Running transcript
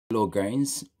Hello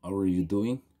guys, how are you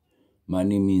doing? My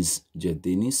name is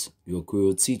Dennis, your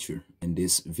Creole teacher. In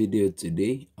this video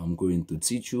today, I'm going to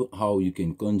teach you how you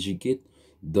can conjugate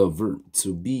the verb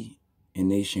to be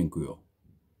in Haitian Creole.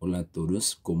 Hola a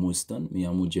todos, ¿cómo están? Me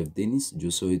llamo Jeff Dennis,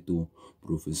 yo soy tu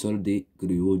profesor de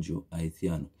criollo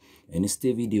haitiano. En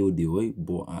este video de hoy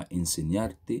voy a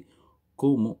enseñarte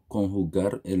cómo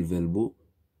conjugar el verbo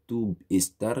to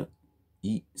estar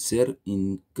y ser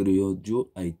en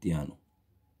criollo haitiano.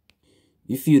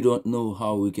 If you don't know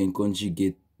how we can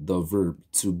conjugate the verb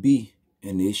to be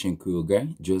in Haitian Creole, guy,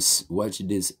 just watch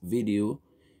this video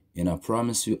and I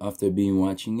promise you after being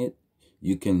watching it,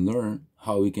 you can learn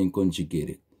how we can conjugate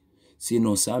it. Si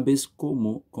no sabes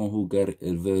cómo conjugar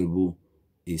el verbo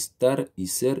estar y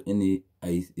ser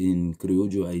en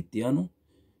criollo haitiano,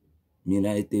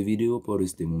 mira este video por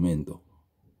este momento.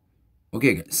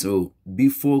 Okay, guys, so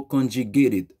before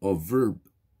conjugated a verb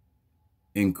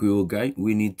in Creole, guys,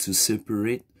 we need to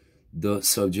separate the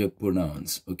subject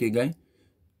pronouns. Okay, guys?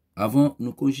 Avant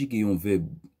nous conjuguer un verbe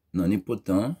dans n'importe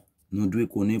temps, nous devons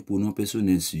connaître pour nos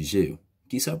personnels sujet.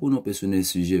 Qui ça pour nos personnels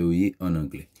sujet en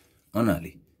anglais? En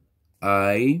allez.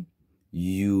 I,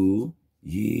 you,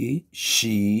 he,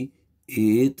 she,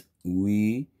 it,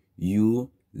 we, you,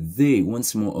 they.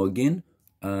 Once more again.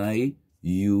 I,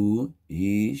 you,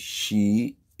 he,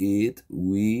 she, it,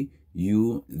 we,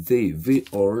 you, they. They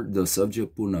are the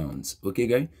subject pronouns. Okay,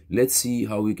 guys? Let's see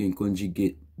how we can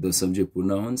conjugate the subject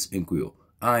pronouns in Creole.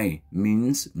 I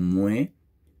means mwen,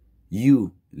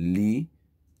 you, li,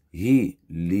 he,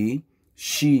 li,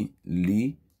 she,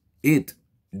 li, it,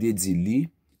 vle di li,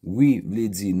 we, vle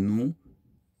di nou,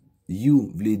 you,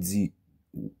 vle di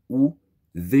ou,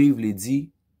 they, vle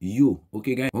di you.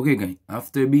 Okay, guys? Okay, guys.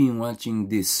 After being watching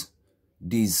these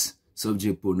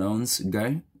subject pronouns,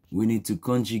 guys, we need to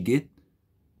conjugate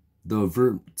the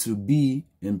verb to be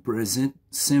in present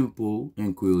simple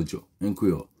in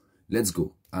Creole. Let's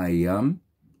go. I am,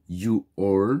 you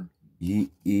are, he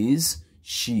is,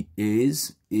 she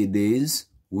is, it is,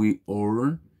 we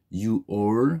are, you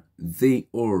are, they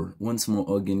are. Once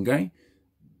more again, guys.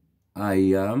 I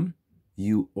am,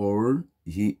 you are,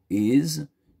 he is,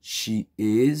 she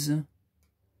is,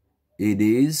 it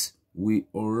is, we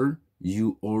are,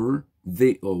 you are,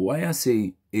 they are. Why I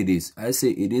say it is? I say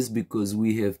it is because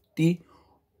we have T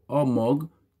or mog,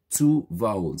 two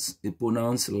vowels. It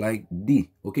pronounced like D.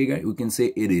 Okay, guys? We can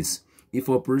say it is. If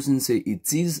a person say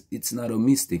it is, it's not a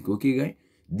mistake. Okay, guys?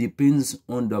 Depends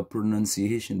on the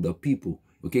pronunciation, the people.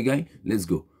 Okay, guys? Let's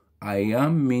go. I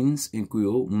am means in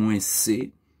Creole, mwen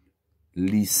se,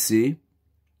 lycée,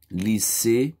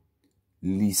 lycée,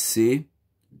 lycée,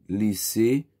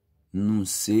 lycée, nous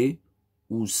se,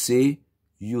 ou se,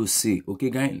 you say. Okay,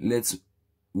 guys, let's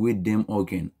read them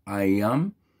again. I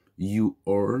am, you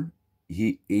are,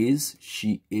 he is,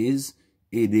 she is,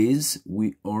 it is,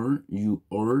 we are, you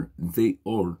are, they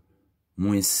are.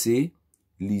 Mwen se,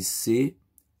 lycée,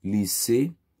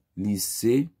 lycée,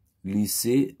 lycée,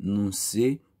 lycée, nous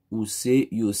se, ou se,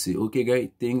 you say. Okay, guys,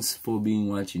 thanks for being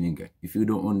watching it, guys. If you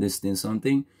don't understand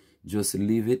something, just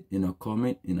leave it in a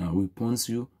comment and I'll respond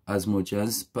to you as much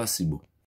as possible.